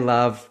why I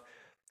love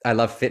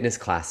fitness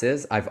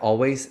classes. I've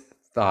always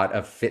thought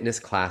of fitness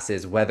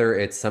classes, whether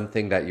it's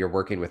something that you're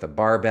working with a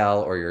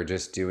barbell or you're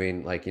just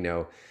doing like,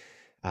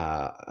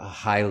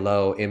 high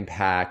low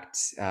impact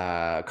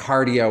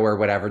cardio or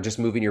whatever, just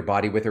moving your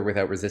body with or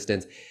without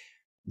resistance,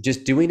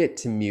 just doing it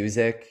to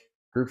music.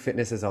 Group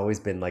fitness has always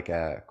been like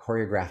a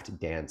choreographed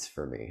dance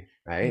for me, Me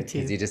right?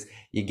 Because too.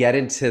 you get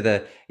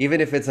into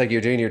even if it's like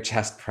you're doing your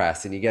chest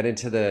press and you get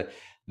into the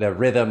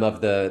rhythm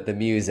of the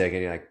music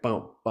and you're like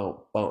boom boom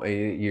boom,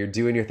 and you're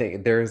doing your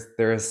thing. There's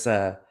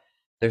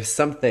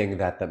something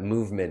that the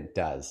movement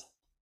does.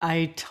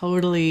 I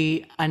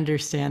totally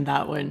understand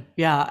that one.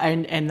 Yeah,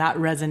 and that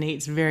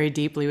resonates very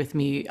deeply with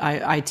me.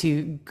 I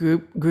too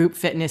group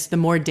fitness, the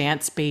more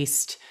dance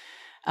based,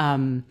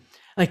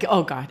 like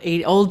oh god,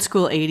 old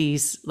school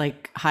 80s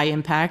like high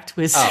impact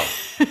was Oh,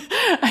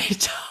 I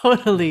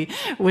totally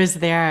was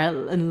there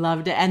and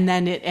loved it. And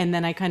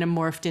then I kind of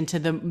morphed into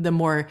the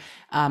more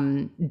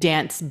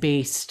dance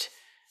based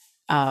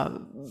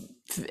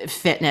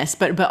fitness,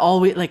 but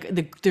always like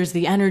there's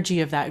the energy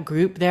of that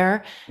group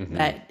there hmm,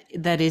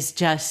 that is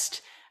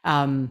just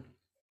kind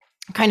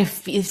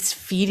of it's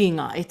feeding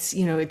it's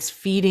it's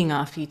feeding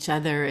off each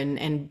other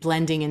and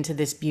blending into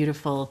this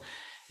beautiful,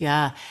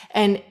 yeah.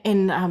 And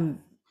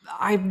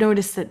I've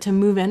noticed that to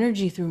move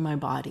energy through my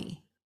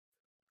body,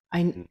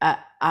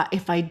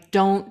 if I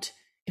don't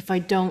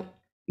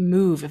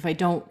move, if I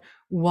don't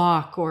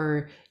walk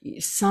or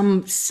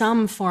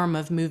some form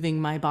of moving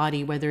my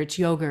body, whether it's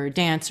yoga or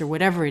dance or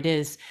whatever it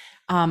is,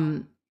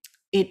 um,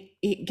 it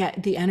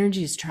get the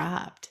energy is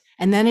trapped,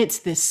 and then it's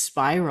this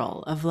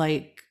spiral of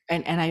like,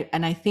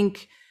 and I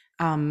think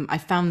I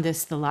found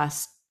this the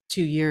last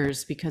 2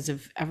 years because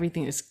of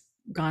everything that's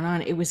gone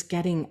on. I was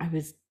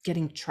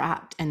getting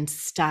trapped and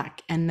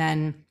stuck, and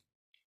then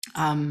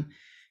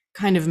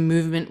kind of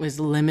movement was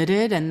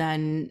limited, and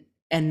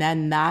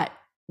then that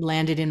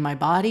landed in my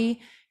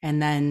body,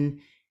 and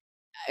then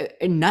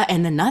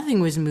and then nothing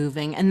was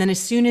moving, and then as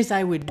soon as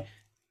I would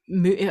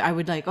move, I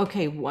would like,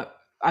 okay, what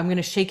I'm going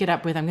to shake it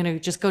up with, I'm going to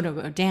just go to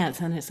a dance,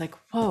 and it's like,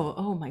 whoa,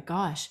 oh my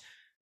gosh,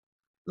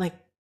 like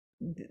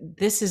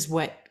this is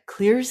what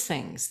clears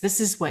things, this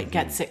is what hmm.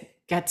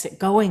 gets it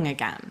going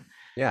again.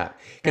 Yeah,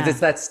 because Yeah. it's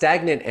that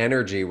stagnant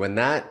energy when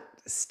that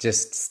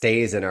just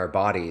stays in our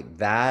body,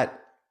 that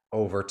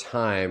over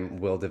time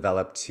will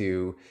develop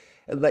to,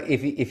 like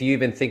if you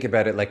even think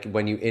about it, like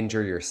when you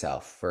injure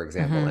yourself, for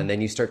example, Mm-hmm. and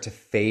then you start to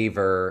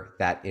favor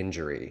that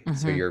injury, so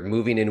Mm-hmm. you're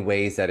moving in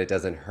ways that it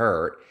doesn't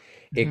hurt,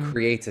 it Mm-hmm.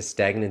 creates a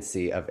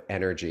stagnancy of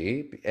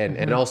energy, and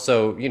Mm-hmm.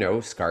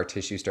 also, scar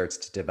tissue starts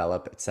to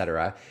develop,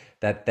 etc.,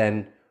 that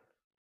then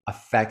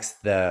affects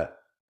the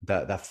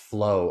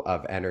flow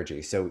of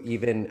energy. So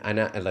even,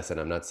 and listen,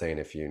 I'm not saying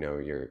if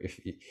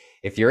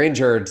if you're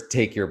injured,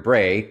 take your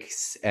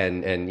breaks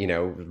and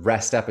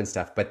rest up and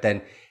stuff, but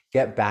then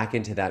get back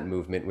into that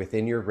movement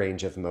within your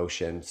range of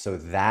motion so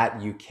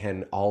that you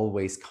can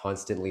always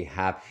constantly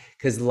have,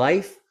 because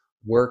life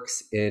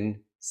works in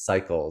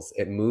cycles.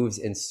 It moves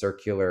in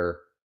circular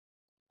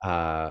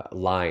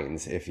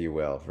lines, if you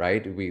will,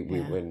 right? We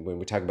Yeah. when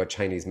we talk about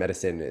Chinese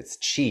medicine, it's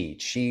qi.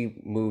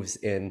 Qi moves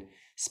in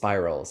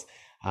spirals.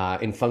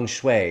 In feng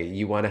shui,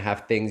 you want to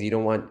have things, you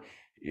don't want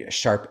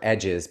sharp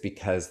edges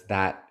because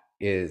that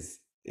is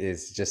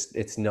just,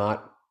 it's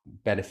not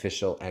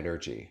beneficial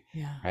energy,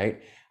 Yeah.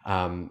 right?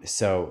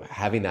 So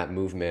having that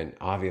movement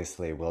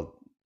obviously will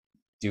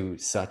do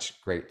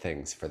such great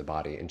things for the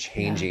body, and Yeah.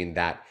 changing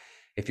that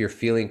if you're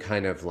feeling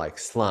kind of like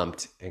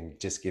slumped, and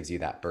just gives you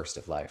that burst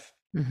of life.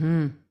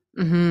 Mm-hmm.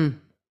 Mm-hmm. Mm.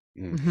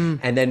 Mm-hmm.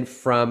 And then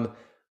from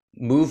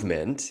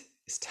movement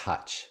is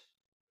touch.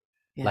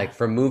 Yeah. Like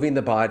from moving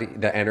the body,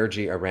 the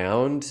energy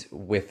around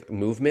with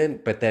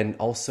movement, but then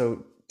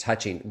also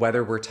touching,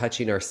 whether we're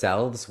touching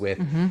ourselves with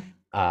Mm-hmm.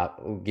 uh,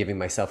 giving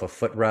myself a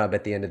foot rub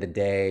at the end of the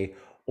day,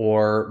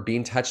 or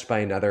being touched by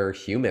another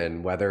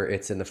human, whether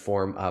it's in the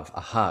form of a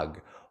hug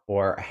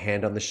or a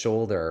hand on the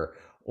shoulder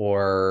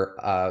or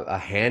a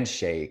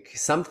handshake,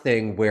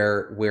 something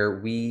where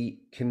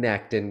we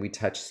connect and we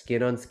touch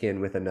skin on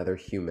skin with another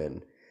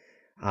human,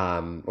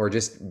 or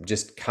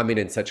just coming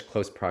in such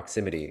close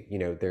proximity.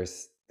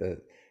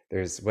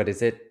 There's what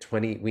is it,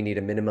 20, we need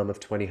a minimum of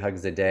 20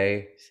 hugs a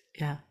day,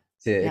 Yeah.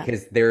 to Yeah.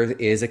 because there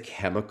is a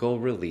chemical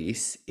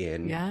release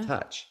in Yeah.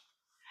 touch.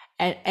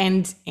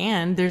 And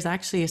there's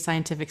actually a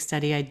scientific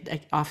study.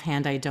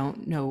 Offhand, I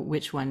don't know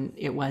which one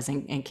it was,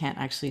 and can't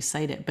actually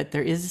cite it, but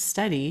there is a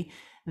study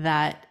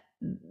that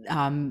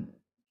um,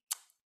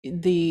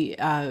 the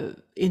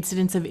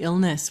incidence of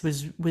illness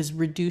was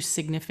reduced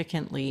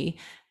significantly.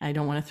 I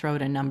don't want to throw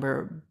out a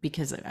number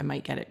because I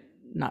might get it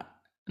not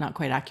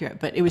quite accurate,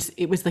 but it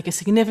was like a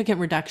significant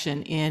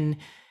reduction in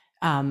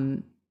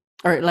um,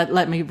 or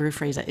let me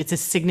rephrase it. It's a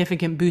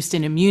significant boost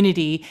in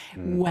immunity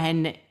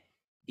Mm,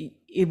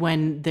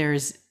 when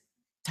there's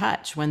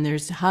touch, when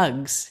there's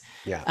hugs.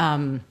 yeah,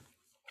 Um,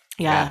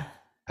 yeah, yeah, yeah,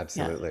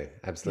 absolutely, yeah.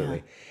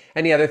 absolutely.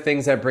 Any other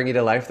things that bring you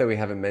to life that we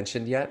haven't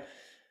mentioned yet?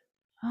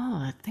 Oh,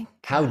 I think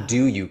How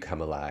do you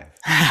come alive?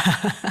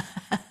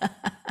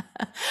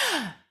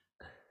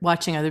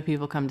 watching other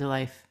people come to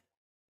life.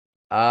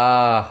 Ah,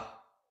 I love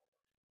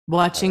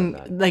Watching,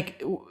 that.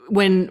 like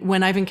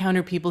when I've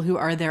encountered people who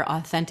are their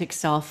authentic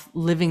self,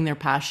 living their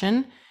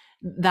passion,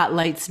 that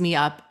lights me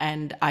up,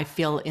 and I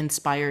feel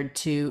inspired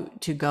to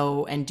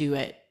go and do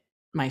it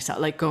myself.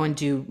 Like go and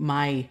do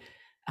my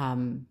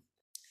um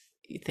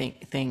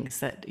things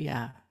that,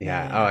 yeah,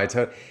 yeah, Yeah. Oh, yeah. I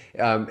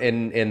totally.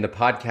 In the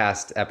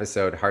podcast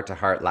episode Heart to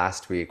Heart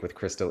last week with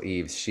Crystal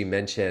Eves, she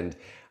mentioned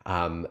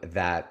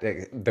that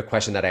the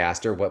question that I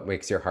asked her, "What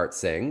makes your heart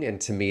sing?" And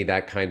to me,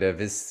 that kind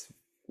of is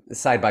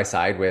side by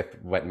side with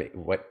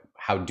what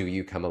how do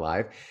you come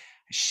alive?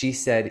 she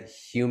said,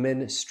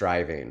 human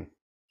striving,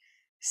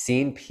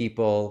 seeing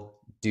people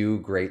do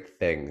great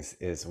things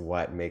is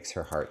what makes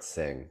her heart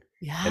sing.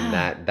 Yeah.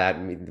 And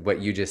that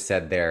what you just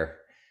said there.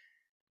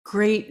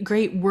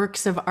 Great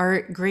works of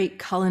art, great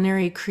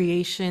culinary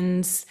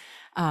creations,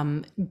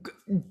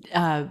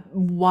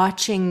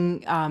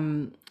 watching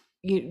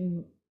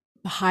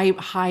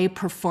high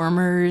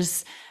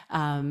performers.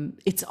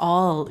 It's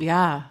all,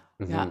 yeah.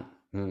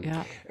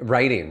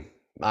 Writing.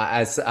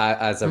 As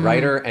a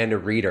writer and a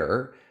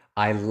reader,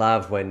 I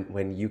love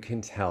when you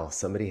can tell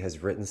somebody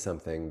has written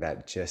something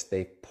that just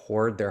they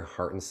poured their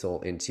heart and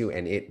soul into,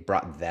 and it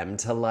brought them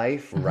to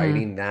life.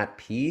 Writing that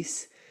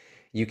piece,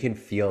 you can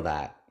feel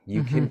that.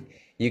 You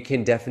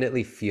can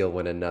definitely feel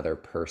when another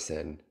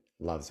person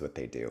loves what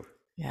they do.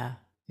 Yeah.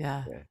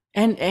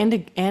 And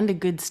a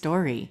good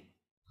story.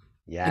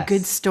 Yes. A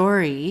good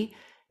story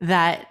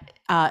that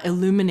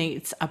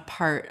illuminates a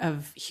part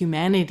of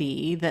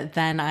humanity that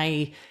then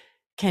I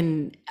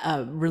can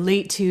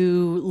relate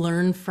to,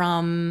 learn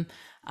from.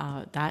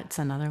 That's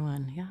another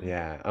one.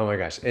 Yeah. Oh my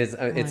gosh.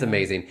 It's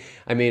amazing.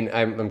 I mean,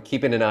 I'm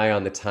keeping an eye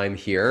on the time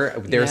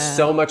here. There's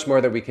so much more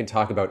that we can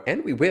talk about,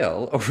 and we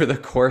will over the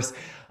course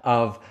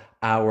of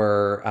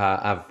our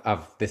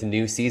of this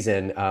new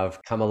season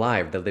of Come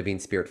Alive, the Living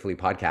Spiritfully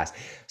podcast.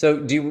 So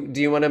do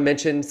you want to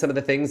mention some of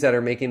the things that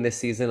are making this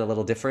season a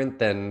little different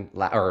than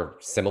or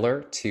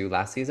similar to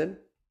last season?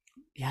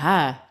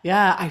 Yeah.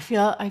 I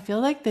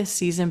feel like this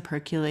season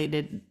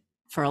percolated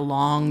for a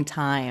long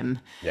time.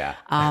 Yeah.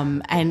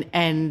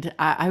 And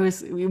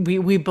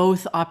we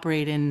both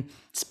operate in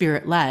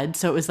spirit led.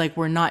 So it was like,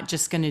 we're not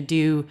just going to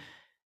do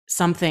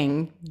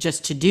something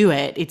just to do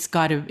it. It's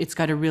got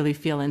to really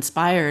feel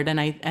inspired. And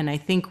I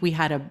think we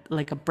had a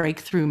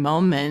breakthrough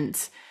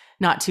moment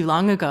not too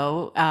long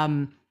ago,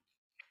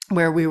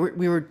 where we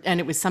were,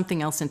 and it was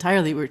something else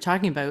entirely we were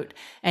talking about.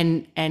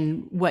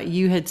 And what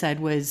you had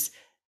said was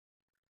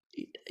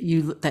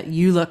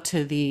you look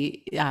to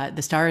the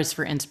stars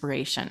for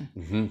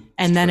inspiration.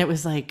 And then it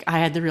was like, I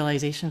had the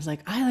realization, I was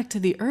like, I look to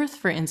the earth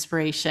for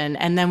inspiration.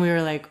 And then we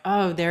were like,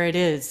 oh, there it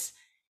is.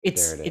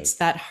 It's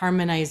that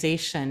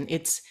harmonization.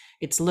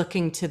 It's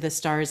looking to the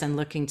stars and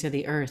looking to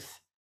the earth.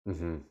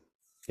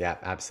 Yeah,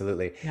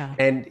 absolutely. Yeah.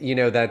 And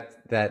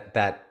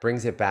that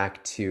brings it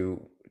back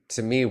to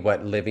me,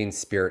 what living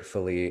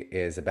spiritfully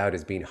is about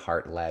is being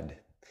heart led.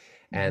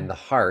 And the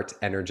heart,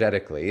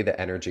 energetically, the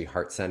energy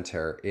heart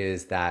center,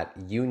 is that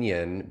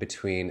union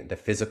between the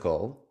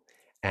physical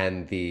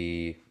and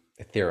the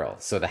ethereal.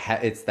 So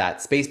it's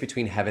that space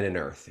between heaven and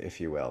earth, if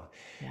you will.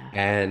 Yeah.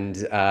 And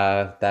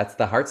that's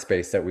the heart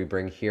space that we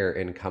bring here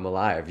in Come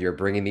Alive. You're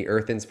bringing the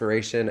earth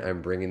inspiration.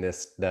 I'm bringing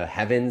the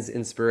heavens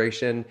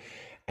inspiration.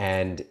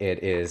 And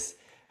it is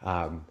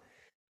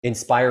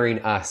inspiring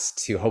us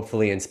to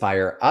hopefully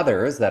inspire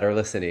others that are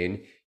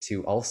listening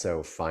to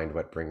also find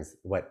what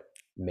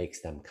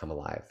makes them come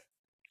alive.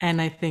 And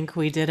I think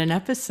we did an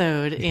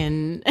episode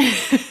in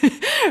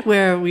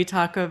where we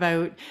talk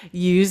about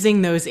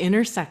using those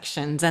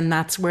intersections, and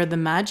that's where the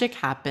magic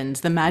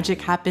happens. The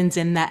magic happens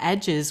in the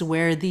edges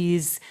where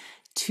these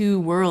two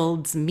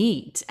worlds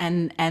meet.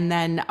 And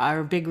then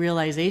our big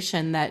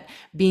realization that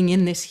being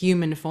in this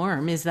human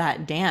form is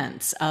that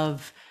dance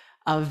of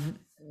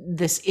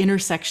this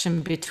intersection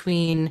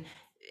between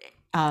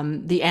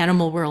the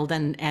animal world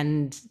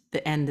and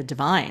the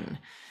divine.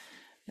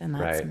 And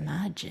that's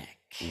magic.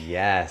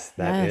 Yes,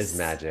 that is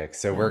magic.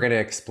 So we're going to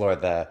explore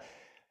the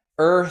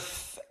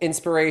earth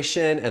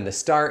inspiration and the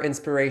star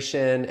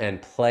inspiration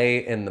and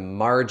play in the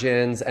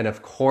margins. And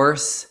of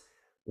course,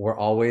 we're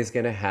always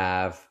going to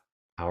have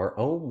our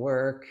own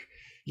work.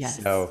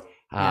 Yes. So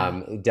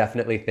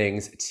definitely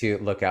things to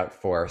look out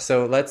for.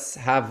 So let's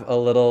have a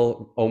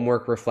little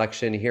homework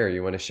reflection here.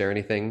 You want to share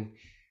anything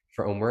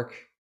for homework?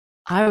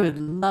 I would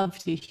love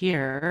to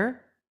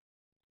hear,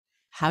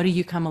 how do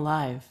you come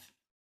alive?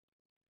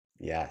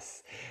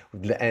 Yes.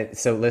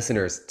 So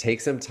listeners, take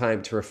some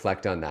time to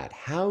reflect on that.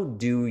 How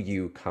do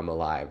you come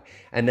alive?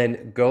 And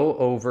then go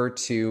over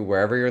to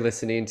wherever you're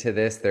listening to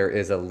this. There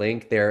is a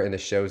link there in the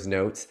show's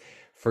notes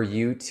for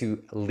you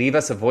to leave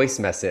us a voice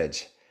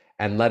message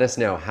and let us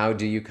know, how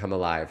do you come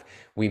alive?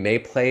 We may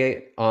play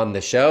it on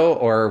the show,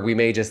 or we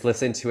may just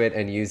listen to it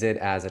and use it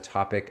as a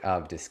topic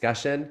of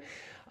discussion.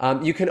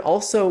 You can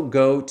also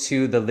go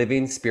to the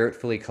Living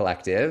Spiritfully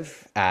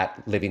Collective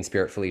at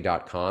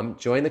livingspiritfully.com.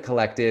 Join the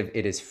collective.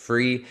 It is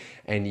free,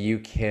 and you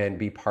can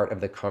be part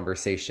of the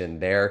conversation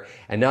there,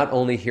 and not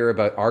only hear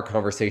about our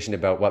conversation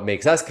about what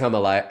makes us come to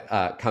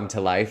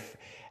life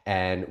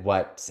and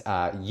what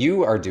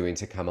you are doing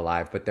to come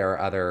alive, but there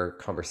are other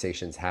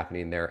conversations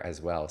happening there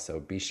as well. So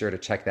be sure to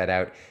check that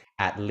out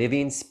at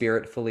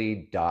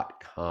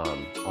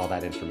livingspiritfully.com. All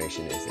that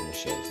information is in the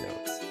show's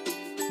notes.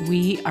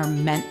 We are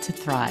meant to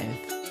thrive.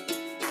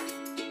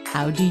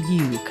 How do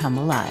you come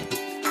alive?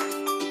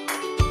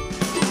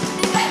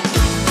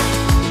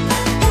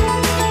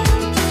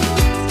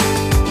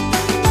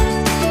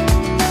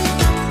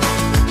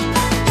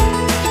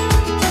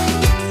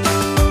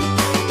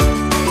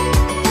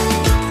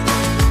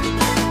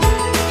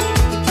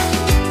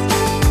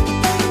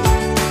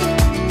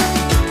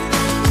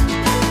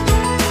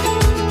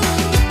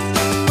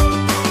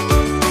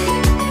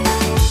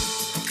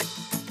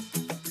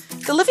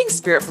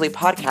 Spiritfully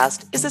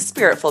podcast is a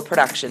Spiritful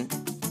production.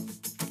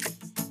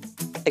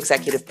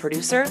 Executive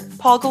producer,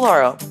 Paul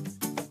Galoro.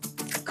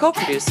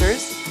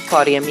 Co-producers,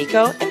 Claudia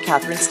Miko and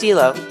Catherine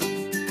Stilo.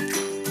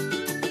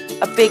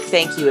 A big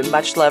thank you and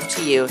much love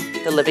to you,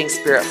 the Living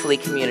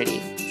Spiritfully community,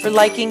 for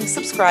liking,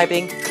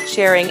 subscribing,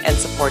 sharing, and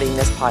supporting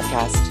this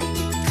podcast.